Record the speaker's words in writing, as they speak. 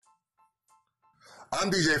I'm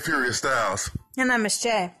DJ Furious Styles. And I'm Miss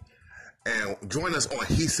J. And join us on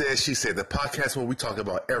He Said, She Said, the podcast where we talk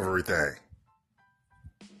about everything.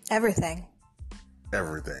 Everything.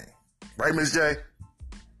 Everything. Right, Miss J?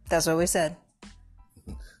 That's what we said.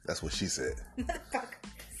 That's what she said.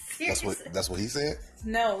 Seriously? That's what he said?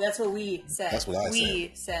 No, that's what we said. That's what I said.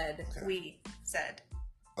 We said. Okay. We said.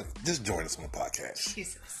 Okay, just join us on the podcast.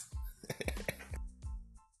 Jesus.